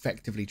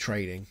effectively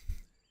trading.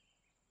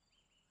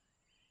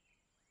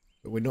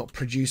 But we're not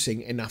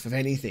producing enough of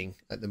anything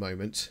at the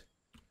moment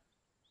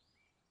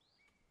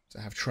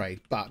to have trade.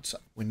 But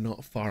we're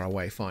not far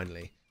away,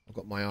 finally. I've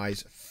got my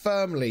eyes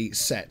firmly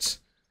set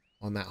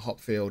on that hop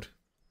field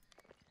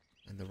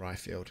and the rye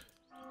field.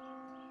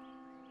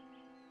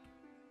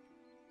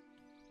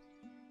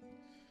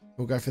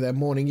 We'll go for their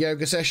morning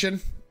yoga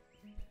session.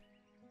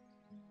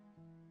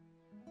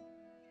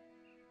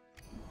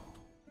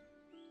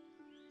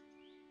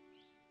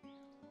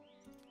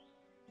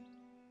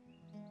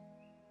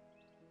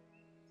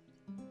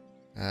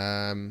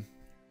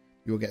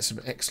 You'll get some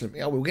excellent...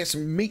 Oh, we'll get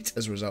some meat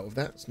as a result of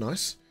that. That's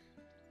nice.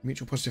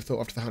 Mutual positive thought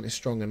after the hunt is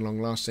strong and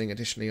long-lasting.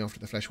 Additionally, after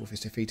the flesh wolf is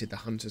defeated, the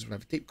hunters will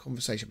have a deep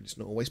conversation, but it's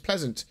not always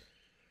pleasant.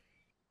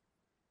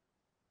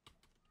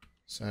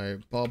 So,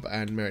 Bob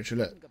and Merritt,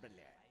 look.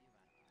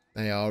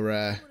 They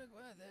are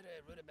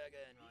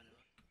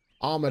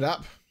armoured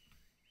up.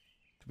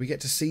 Do we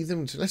get to see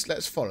them?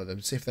 Let's follow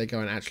them. See if they go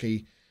and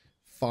actually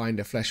find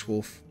a flesh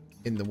wolf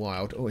in the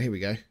wild. Oh, here we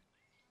go.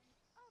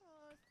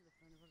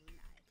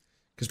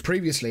 Because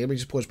previously, let me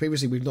just pause.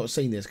 Previously, we've not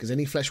seen this because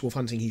any flesh wolf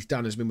hunting he's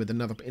done has been with in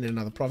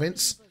another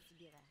province.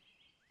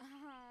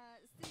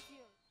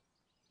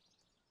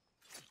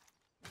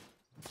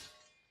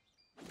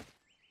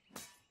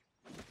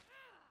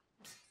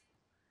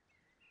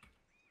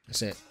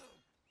 That's it.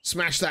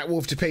 Smash that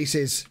wolf to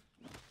pieces.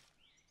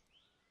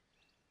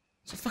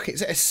 So fuck it.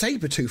 Is it a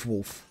saber-tooth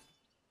wolf?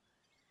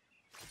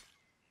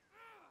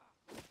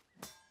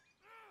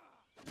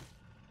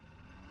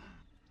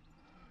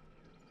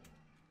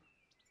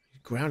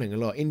 Growling a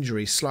lot.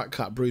 Injury, slight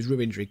cut, bruise,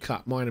 rib injury,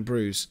 cut, minor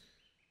bruise.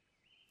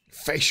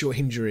 Facial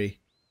injury.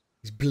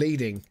 He's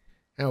bleeding.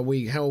 How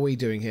are we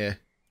doing here?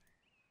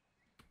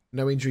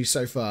 No injuries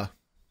so far.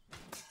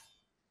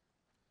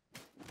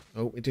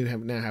 Oh, we do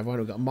now have one.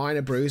 We've got a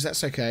minor bruise.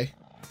 That's okay.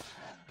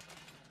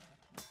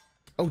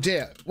 Oh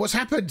dear. What's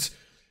happened?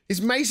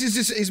 His mace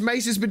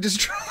has been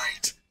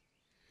destroyed.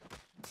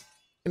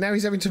 And now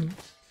he's having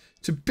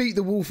to beat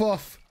the wolf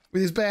off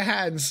with his bare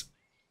hands.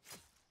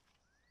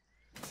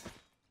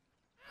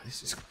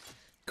 This is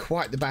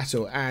quite the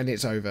battle, and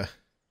it's over.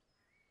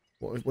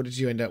 What did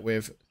you end up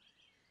with?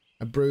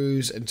 A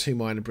bruise and 2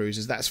 minor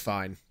bruises. That's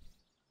fine.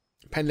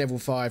 Pen level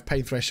 5,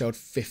 pain threshold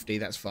 50.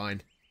 That's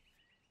fine.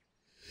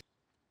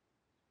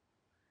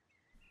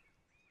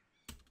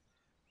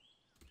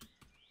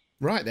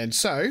 Right then,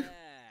 so...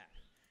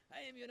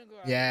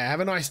 yeah, have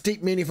a nice,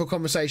 deep, meaningful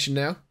conversation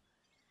now.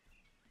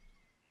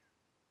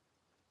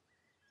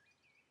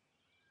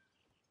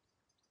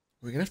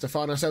 We're going to have to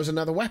find ourselves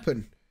another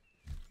weapon.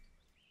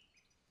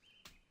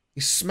 He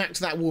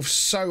smacked that wolf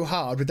so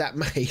hard with that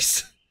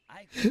mace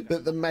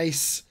that the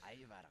mace,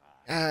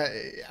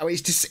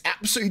 it's just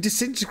absolutely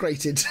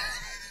disintegrated.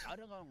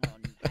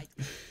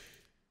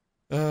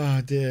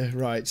 Oh dear.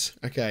 Right.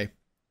 Okay.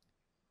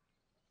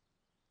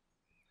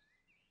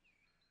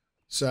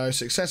 So,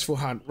 successful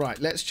hunt. Right,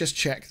 let's just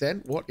check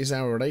then. What is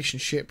our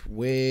relationship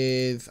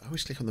with... I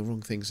always click on the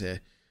wrong things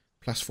here.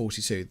 Plus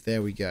 42.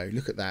 There we go.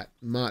 Look at that.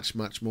 Much,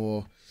 much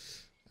more...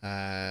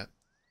 much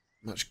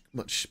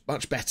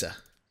better.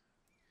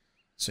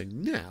 So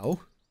now...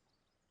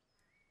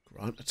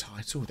 Grant a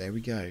title. There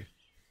we go.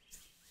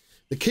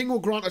 The king will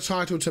grant a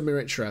title to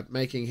Miritra,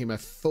 making him a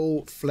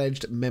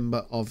full-fledged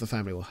member of the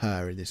family, or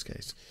her in this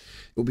case.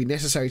 It will be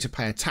necessary to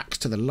pay a tax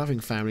to the loving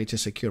family to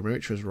secure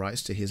Miritra's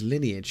rights to his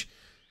lineage.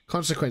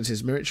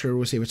 Consequences, Miritra will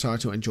receive a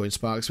title and join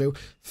Sparksville.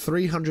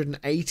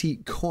 380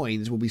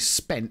 coins will be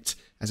spent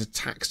as a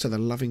tax to the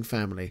loving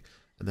family,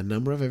 and the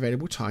number of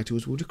available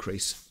titles will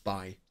decrease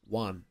by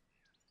 1.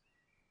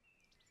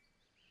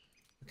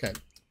 Okay,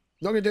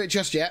 not going to do it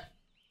just yet,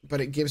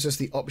 but it gives us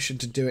the option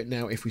to do it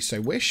now if we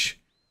so wish.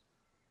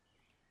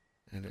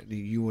 And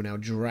you will now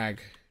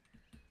drag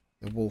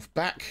the wolf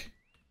back,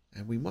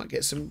 and we might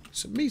get some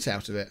meat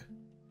out of it.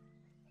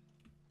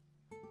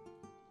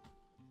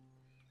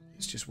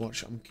 Let's just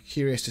watch. I'm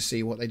curious to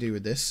see what they do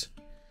with this.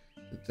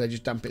 Do they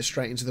just dump it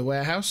straight into the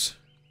warehouse?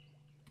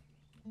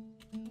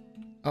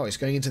 Oh, it's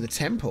going into the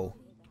temple.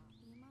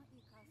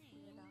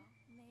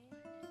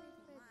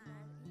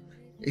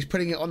 He's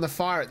putting it on the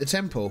fire at the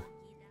temple.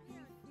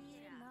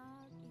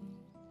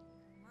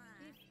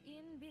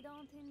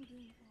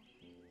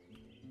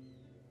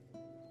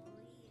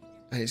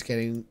 And it's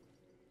getting...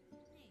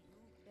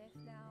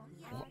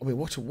 I mean,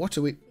 what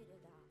are we...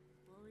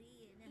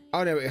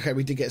 Oh, no, okay,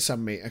 we did get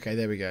some meat. Okay,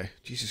 there we go.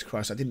 Jesus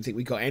Christ, I didn't think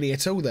we got any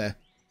at all there.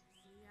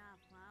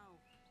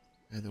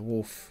 And the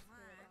wolf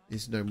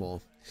is no more.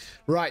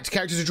 Right,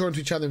 characters are drawn to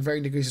each other in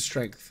varying degrees of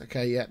strength.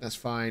 Okay, yeah, that's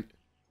fine.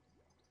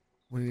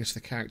 Willingness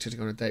of the character to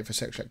go on a date for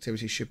sexual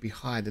activity should be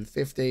higher than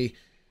 50.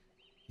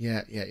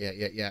 Yeah.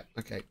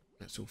 Okay,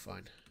 that's all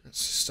fine. That's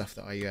stuff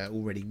that I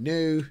already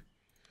knew.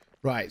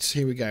 Right,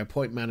 here we go.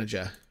 Point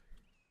manager.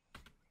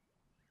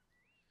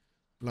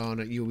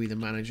 Lana, you'll be the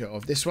manager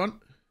of this one.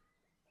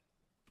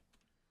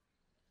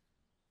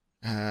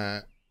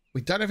 We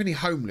don't have any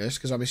homeless,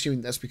 because I'm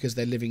assuming that's because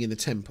they're living in the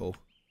temple.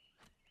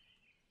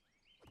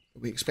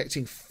 We're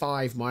expecting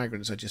 5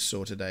 migrants I just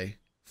saw today.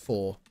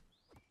 4.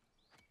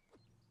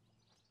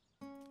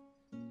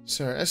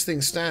 So, as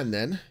things stand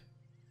then,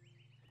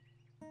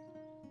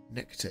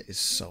 nectar is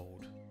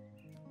sold.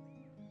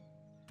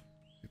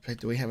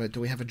 Do we have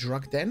a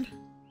drug den?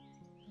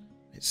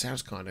 It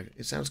sounds kind of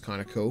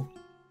cool.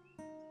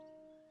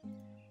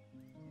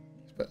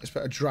 Let's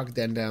put a drug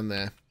den down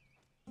there.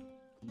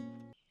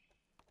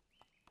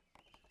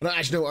 I don't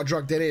actually know what a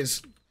drug den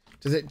is.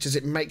 Does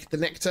it make the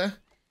nectar?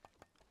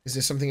 Is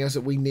there something else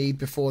that we need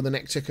before the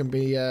nectar can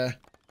be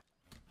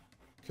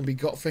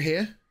got for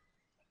here?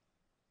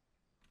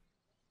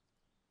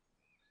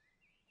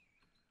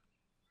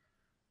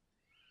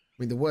 I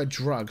mean, the word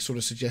drug sort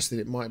of suggests that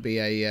it might be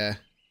a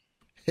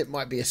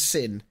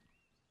sin.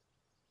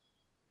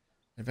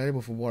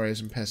 Available for warriors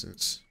and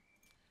peasants.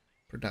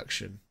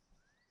 Production.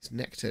 It's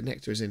nectar.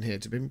 Nectar is in here.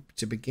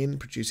 To begin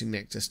producing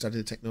nectar, study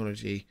the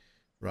technology.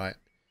 Right.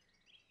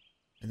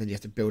 And then you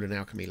have to build an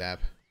alchemy lab.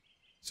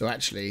 So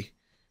actually,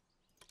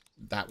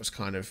 that was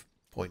kind of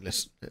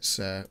pointless. Let's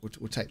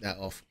we'll take that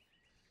off.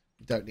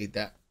 We don't need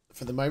that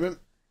for the moment.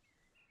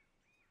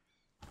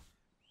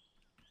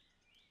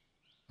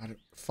 I'd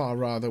far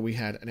rather we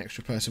had an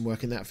extra person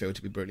working that field,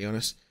 to be brutally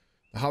honest.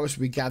 The harvest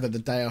will be gathered the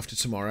day after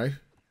tomorrow.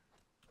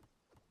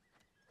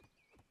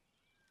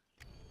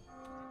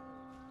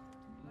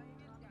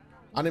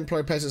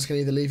 Unemployed peasants can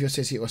either leave your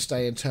city or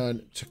stay and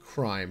turn to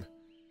crime.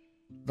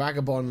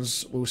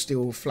 Vagabonds will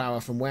steal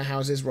flour from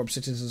warehouses, rob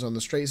citizens on the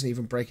streets, and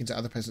even break into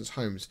other peasants'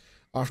 homes.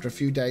 After a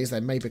few days, they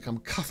may become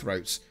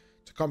cutthroats.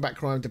 To combat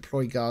crime,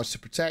 deploy guards to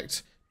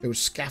protect, build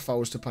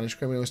scaffolds to punish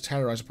criminals,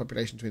 terrorise the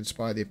population to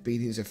inspire the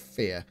obedience of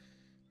fear.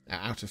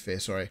 Out of fear,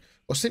 sorry.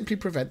 Or simply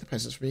prevent the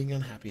peasants from being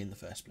unhappy in the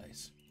first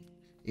place.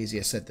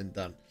 Easier said than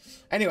done.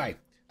 Anyway,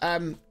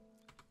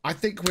 I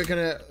think we're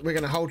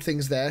gonna hold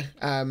things there.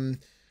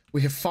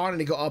 We have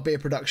finally got our beer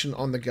production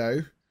on the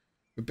go.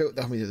 We built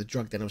the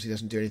drug den obviously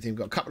doesn't do anything. We've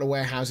got a couple of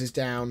warehouses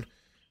down,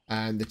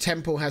 and the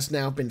temple has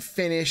now been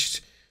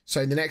finished.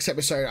 So in the next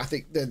episode, I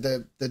think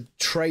the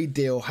trade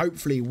deal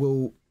hopefully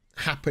will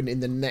happen in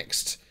the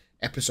next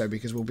episode,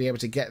 because we'll be able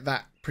to get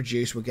that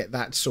produced, we'll get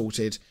that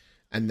sorted,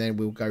 and then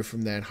we'll go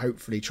from there and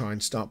hopefully try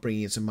and start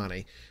bringing in some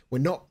money. We're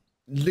not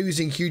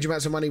losing huge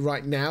amounts of money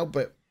right now,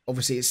 but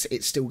obviously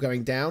it's still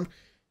going down.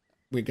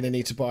 We're going to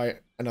need to buy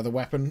another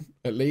weapon,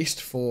 at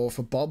least, for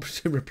Bob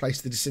to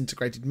replace the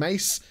disintegrated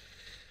mace.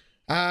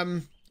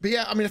 But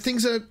yeah, I mean,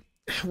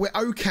 we're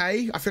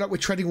okay. I feel like we're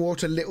treading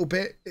water a little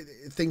bit.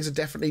 Things are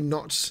definitely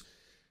not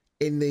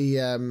in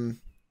the...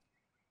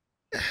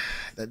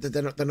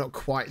 They're not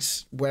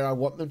quite where I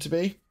want them to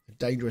be. A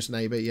dangerous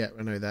neighbour, yeah,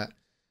 I know that.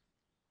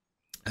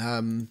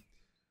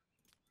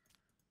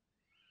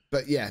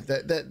 But yeah,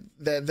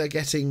 they're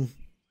getting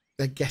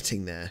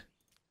there.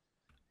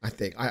 I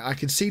think I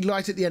can see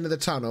light at the end of the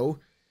tunnel,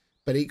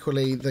 but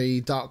equally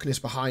the darkness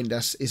behind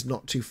us is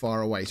not too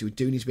far away, so we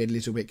do need to be a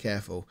little bit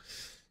careful.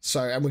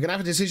 So, and we're going to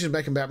have a decision to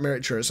make about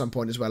Meritra at some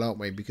point as well, aren't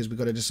we? Because we've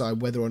got to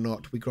decide whether or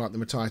not we grant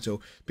them a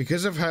title.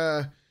 Because of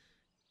her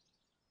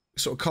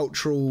sort of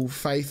cultural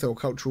faith or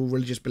cultural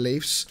religious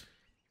beliefs,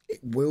 it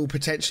will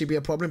potentially be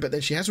a problem, but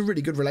then she has a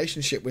really good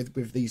relationship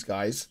with these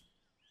guys.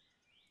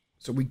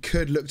 So we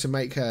could look to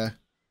make her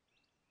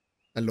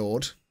a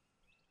lord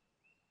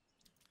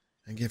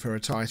and give her a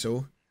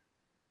title.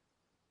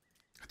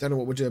 I don't know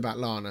what we'll do about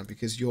Lana,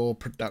 because your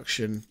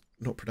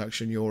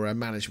your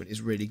management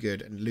is really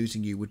good, and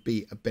losing you would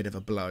be a bit of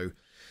a blow.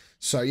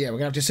 So yeah, we're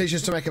gonna have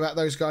decisions to make about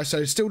those guys.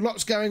 So still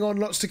lots going on,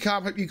 lots to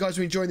come. Hope you guys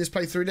are enjoying this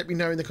playthrough. Let me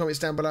know in the comments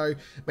down below.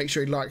 Make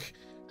sure you like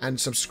and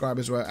subscribe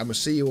as well, and we'll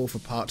see you all for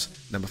part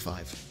number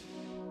 5.